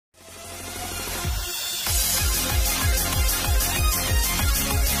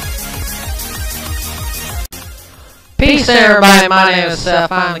Peace everybody, my name is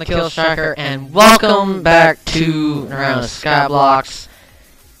Seth, I'm the Kill Striker, and welcome back to Skyblocks.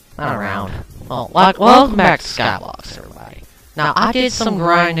 Not around. Well, welcome back to Skyblocks, everybody. Now, I did some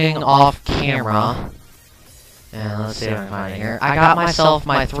grinding off camera. And let's see if I can find it here. I got myself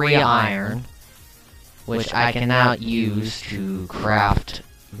my 3 iron, which I can now use to craft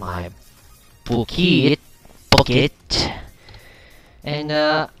my bucket. And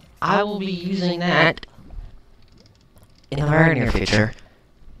I will be using that in the very near future.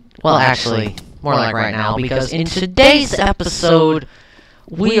 Well, actually, more like right now, because in today's episode,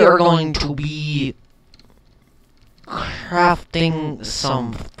 we are going to be crafting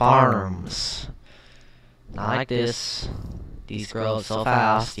some farms. Not like this. These grow so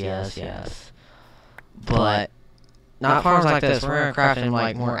fast, yes. But not farms like this. We're gonna craft in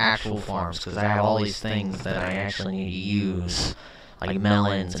like more actual farms, because I have all these things that I actually need to use, like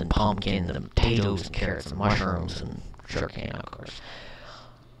melons and pumpkins and potatoes and carrots and mushrooms and sugarcane, of course.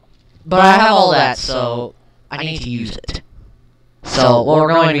 But I have all that, so I need to use it. So what we're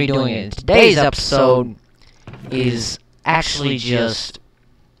going to be doing in today's episode is actually just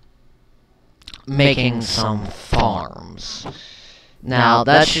making some farms. Now,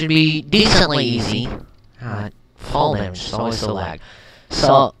 that should be decently easy. Fall damage is always so lag.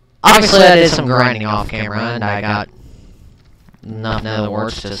 So, obviously I did some grinding off camera, and I got enough nether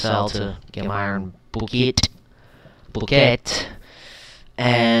warts to sell to get my iron bucket.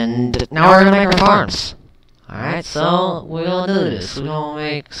 And now we're gonna make our farms. Alright, so we're gonna do this. We're gonna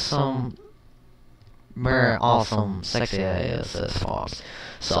make some very awesome, sexy ASS farms.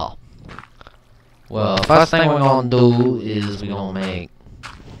 So, well, first thing we're gonna do is we're gonna make,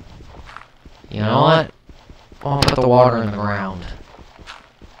 you know what? I'm gonna put the water in the ground,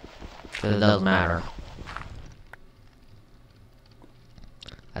 because it doesn't matter.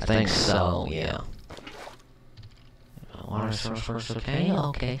 I think so, yeah. Water source first, okay,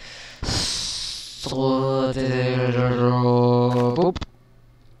 okay. So, boop.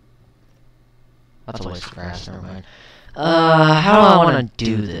 That's a waste of grass, never mind. How do I want to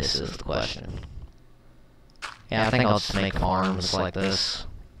do this is the question. Yeah, I think I'll just make farms like this.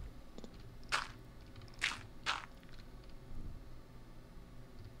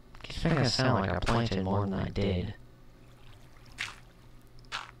 It's making it sound like I planted more than I did.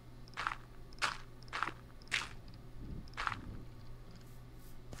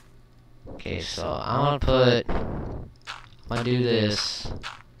 Okay, so I'm gonna do this,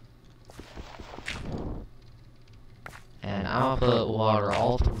 and I'm gonna put water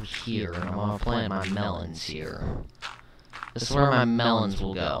all through here, and I'm gonna plant my melons here. This is where my melons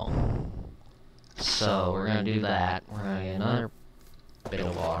will go. So we're gonna do that. We're gonna get another bit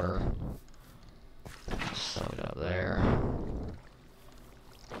of water. Soak it up there.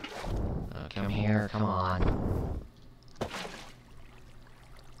 Come here, come on.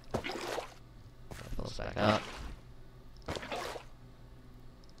 Back up.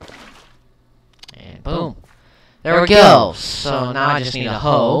 And boom. There we go. So now I just need a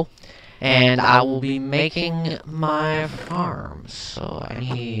hoe. And I will be making my farm. So I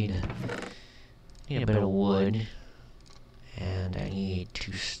need a bit of wood. And I need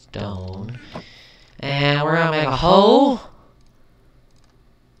 2 stone. And we're gonna make a hoe.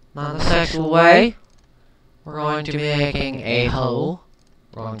 Not in a sexual way. We're going to be making a hoe.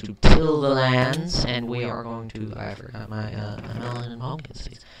 We're going to till the lands, and we are going to, I forgot my melon and pumpkin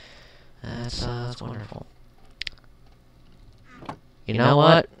seeds. That's wonderful. You know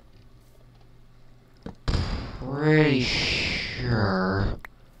what? Pretty sure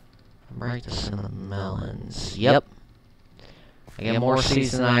I break this in the melons. Yep. I get more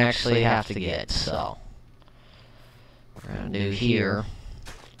seeds than I actually have to get, so we're gonna do here.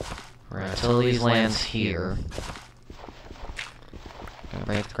 We're gonna till these lands here. Gonna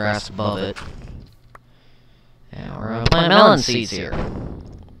break the grass above it. And we're gonna plant melon seeds here.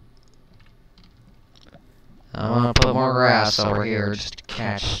 I'm gonna put more grass over here just to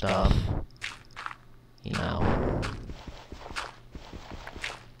catch stuff. You know.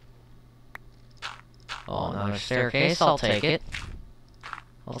 Oh, another staircase, I'll take it.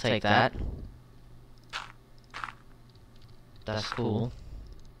 I'll take that. That's cool.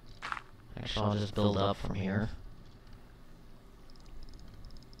 Actually, I'll just build up from here.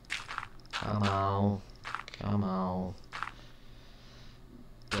 Come on. Come on.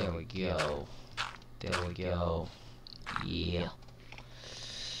 There we go. There we go. Yeah.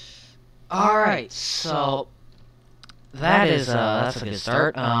 Alright, so that's a good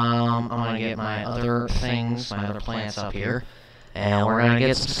start. I'm gonna get my other things, my other plants up here, and we're gonna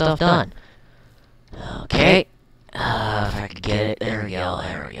get some stuff done. Okay. If I could get it. There we go,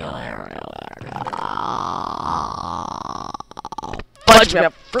 there we go, there we go, there we go.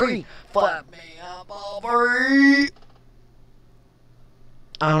 free. Flap me up all free.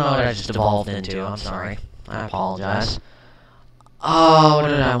 I don't know what I just evolved into. I'm sorry. I apologize. Oh, what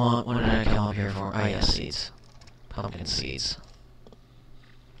did I want? What did I come up here for? Oh, yeah, seeds. Pumpkin seeds.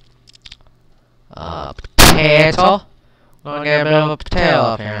 Potato. Gonna get a bit of a potato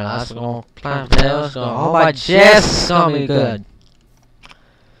up here. Let's go plant potatoes. Oh my chest, it's gonna be good.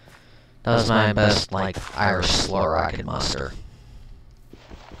 That was my best, like, Irish slur I could muster.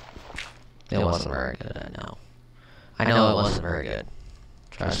 It wasn't very good, I know. I know it wasn't very good.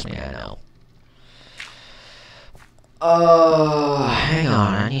 Trust me, I know. Oh, hang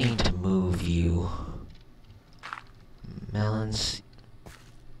on, I need to move you. Melons.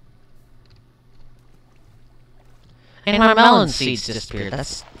 And my melon seeds disappeared.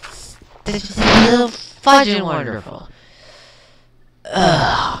 That's fudging wonderful.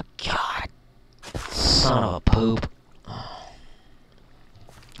 Oh, God. Son of a poop.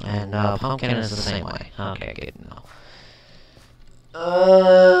 And, pumpkin is the same way. Okay, good to know.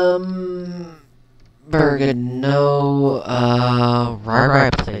 Very good, no,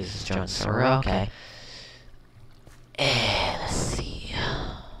 right, please, John Sora, okay. Let's see.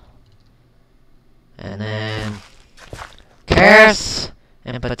 And then carrots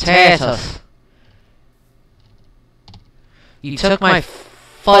and potatoes. You took my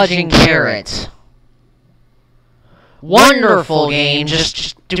fudging carrot. Wonderful game,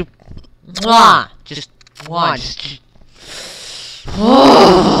 just do, you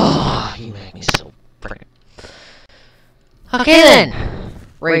make me so frickin'. Okay then,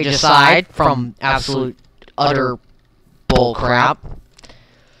 rage aside from absolute utter bullcrap.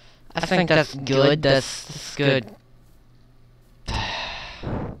 I think that's good. That's good.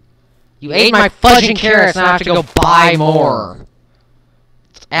 You ate my fudging carrots, and I have to go buy more.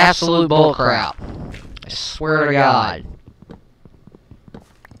 It's absolute bullcrap. I swear to God.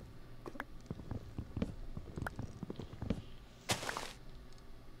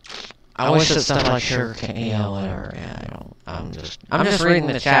 I wish that stuff like sugar cane, yeah, whatever. Yeah, I'm just reading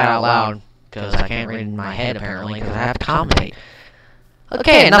the chat out loud because I can't read in my head apparently because I have to commentate.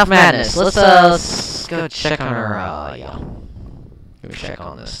 Okay, enough madness. Let's go check on our yeah. Give me a check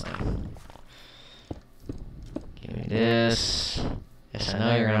on this thing. Give me this. Yes, I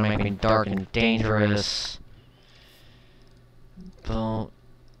know you're gonna make me dark and dangerous. But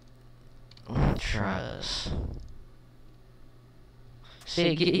let me try this.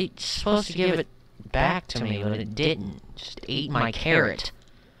 See, it's supposed to give it back to me, but it didn't. Just ate my carrot.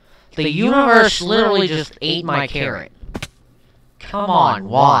 The universe literally just ate my carrot. Come on,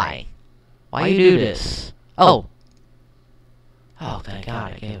 why? Why you do this? Oh. Oh, thank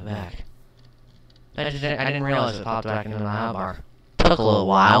God I gave it back. I didn't realize it popped back into the hotbar. Took a little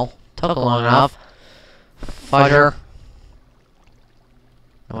while. Took long enough. Fudger.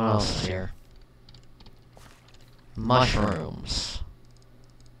 What else is here? Mushrooms.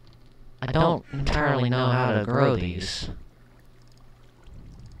 I don't entirely know how to grow these.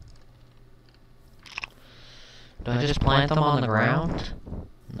 Do I just plant them on the ground?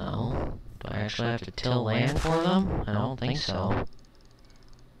 No. Do I actually have to till land for them? I don't think so.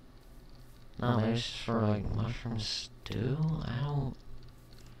 No, maybe it's just for, like, mushroom stew? I don't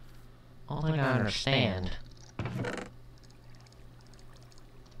think I understand. I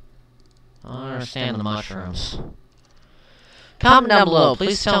don't understand the mushrooms. Comment down below.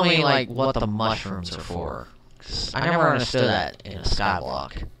 Please tell me, like, what the mushrooms are for. 'Cause I never understood that in a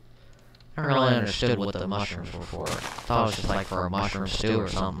Skyblock. I never really understood what the mushrooms were for. I thought it was just, like, for a mushroom stew or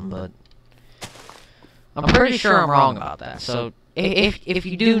something, but I'm pretty sure I'm wrong about that. So, if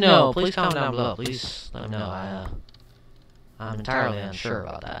you do know, please comment down below. Please let me know. I'm entirely unsure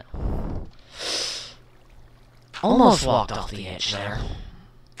about that. Almost walked off the edge there.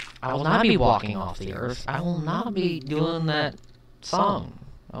 I will not be walking off the earth. I will not be doing that song.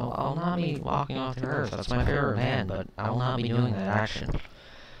 I'll not be walking off the earth. That's my favorite band, but I will not be doing that action.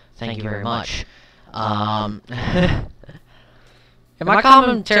 Thank you very much. If my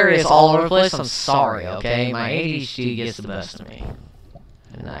commentary is all over the place, I'm sorry, okay? My ADHD gets the best of me.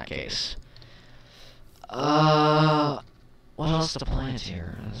 In that case. What else to plant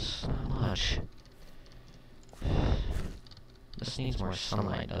here? There's not much. This needs more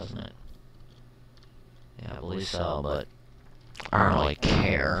sunlight, doesn't it? Yeah, I believe so, but I don't really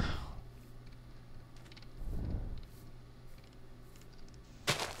care.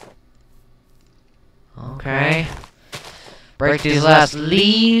 Okay. Break these last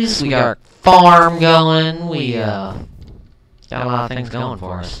leaves. We got our farm going. We got a lot of things going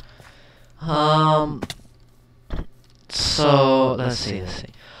for us. So let's see.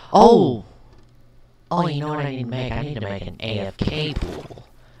 Oh, you know what I need to make? I need to make an AFK pool.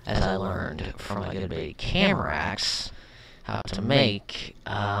 as I learned from my good buddy Camerax, how to make,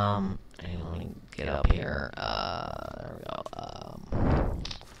 let me get up here, there we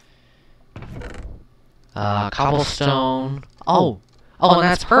go, cobblestone, oh, and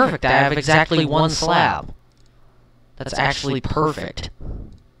that's perfect, I have exactly one slab. That's actually perfect.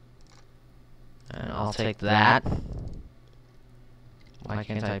 And I'll take that. Why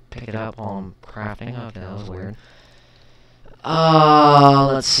can't I pick it up while I'm crafting? Okay, that was weird.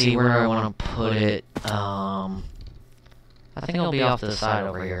 Let's see where I want to put it. I think it'll be off to the side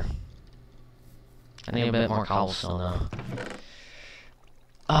over here. I need a bit more cobblestone though.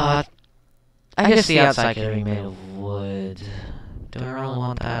 I guess the outside could be made of wood. Do I really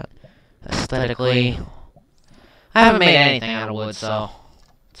want that? Aesthetically, I haven't made anything out of wood, so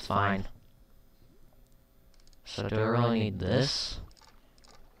it's fine. So do I really need this?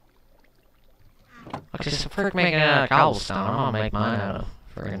 Okay, so frick making it out of cobblestone. I'm gonna make mine out of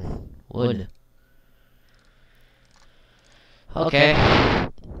friggin' wood. Okay,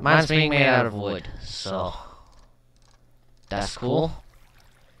 mine's being made out of wood, so that's cool.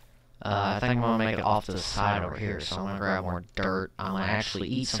 I think I'm gonna make it off to the side over here, so I'm gonna grab more dirt. I'm gonna actually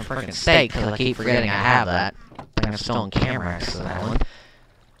eat some frickin' steak, because I keep forgetting I have that. I think I'm still on Camerax's island.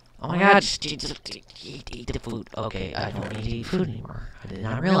 Oh my god, just eat the food. Okay, I don't need to eat food anymore. I did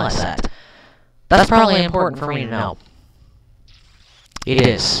not realize that. That's probably important for me to know. It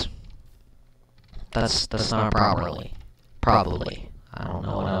is. That's not probably. I don't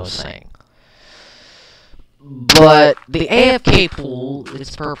know what I was saying. But the AFK pool,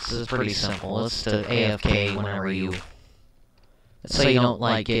 its purpose is pretty simple. It's to AFK whenever you... so you don't,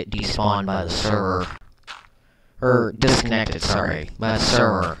 like, get despawned by the server. Or disconnected, sorry, by the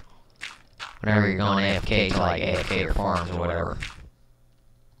server. Whenever you're going AFK to, like, AFK or farms or whatever.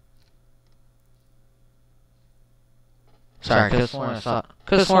 Sorry, could've sworn I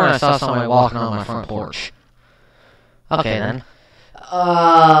saw somebody walking on my front porch. Okay, then.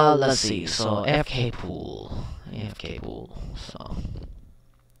 Let's see, so AFK pool, so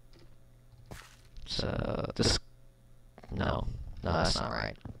this, no, that's not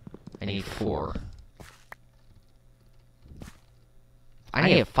right, I need 4, I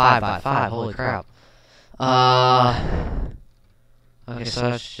need a 5x5, holy crap, okay, so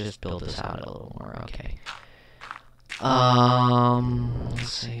let's just build this out a little more, okay,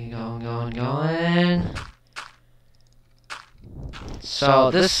 let's see, going,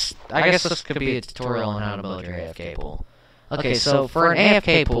 so this, I guess this could be a tutorial on how to build your AFK pool. Okay, so for an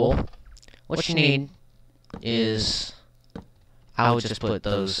AFK pool, what you need is, I would just put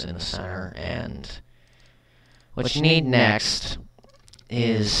those in the center, and what you need next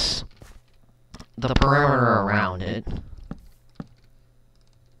is the perimeter around it.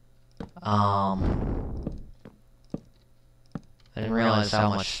 I didn't realize how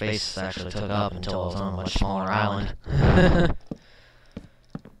much space this actually took up until I was on a much smaller island.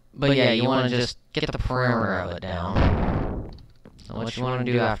 But yeah, you want to just get the perimeter of it down. So what you want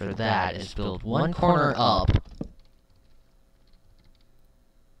to do after that is build one corner up.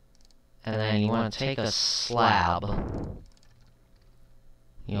 And then you want to take a slab.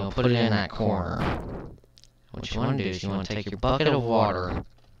 You know, put it in that corner. What you want to do is you want to take your bucket of water.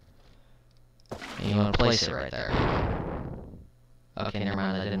 And you want to place it right there. Okay, never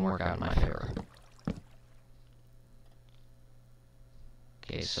mind, that didn't work out in my favor.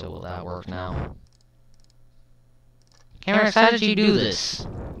 Okay, so will that work now? Camerax, how did you do this?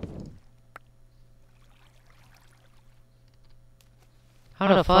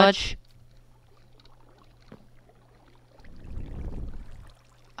 How the fudge?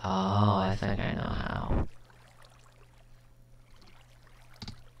 Oh, I think I know how.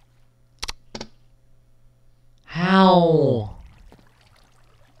 How?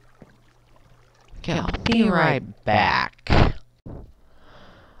 Okay, I'll be right back.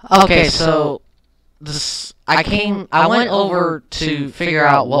 Okay, so this I went over to figure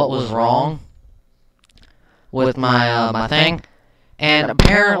out what was wrong with my my thing, and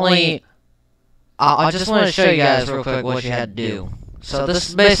apparently I just want to show you guys real quick what you had to do. So this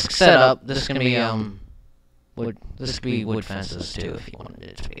is the basic setup. This can be wood. This could be wood fences too if you wanted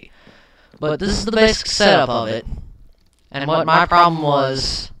it to be. But this is the basic setup of it. And what my problem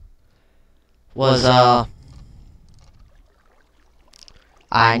was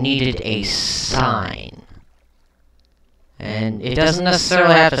I needed a sign. And it doesn't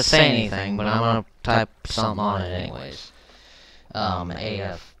necessarily have to say anything, but I'm gonna type something on it anyways.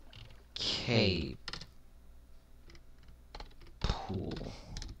 AFK pool.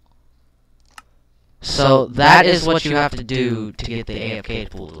 So that is what you have to do to get the AFK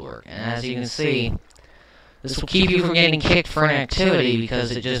pool to work. And as you can see, This will keep you from getting kicked for an activity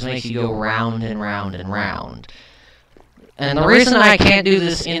because it just makes you go round and round and round. And the reason I can't do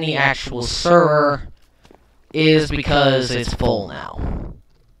this in the actual server is because it's full now.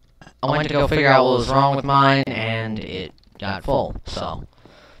 I went to go figure out what was wrong with mine, and it got full. So,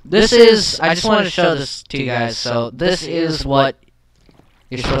 this is, I just wanted to show this to you guys. So, this is what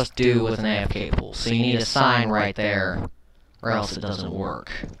you're supposed to do with an AFK pool. So, you need a sign right there, or else it doesn't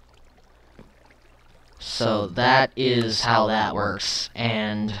work. So, that is how that works.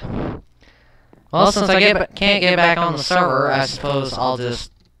 And, well, since I can't get back on the server, I suppose I'll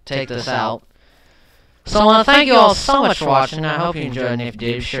just take this out. So I want to thank you all so much for watching. I hope you enjoyed, and if you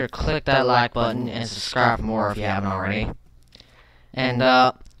did, be sure to click that like button and subscribe for more if you haven't already. And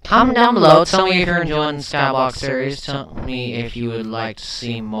comment down below, tell me if you're enjoying the Skyblock series, tell me if you would like to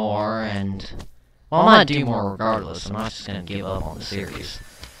see more, and, well, I might do more regardless. I'm not just going to give up on the series.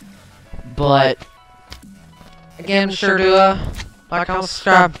 But, again, be sure to like, comment,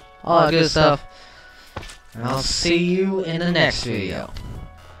 subscribe, all that good stuff. And I'll see you in the next video.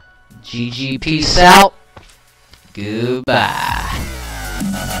 GG, peace out. Goodbye.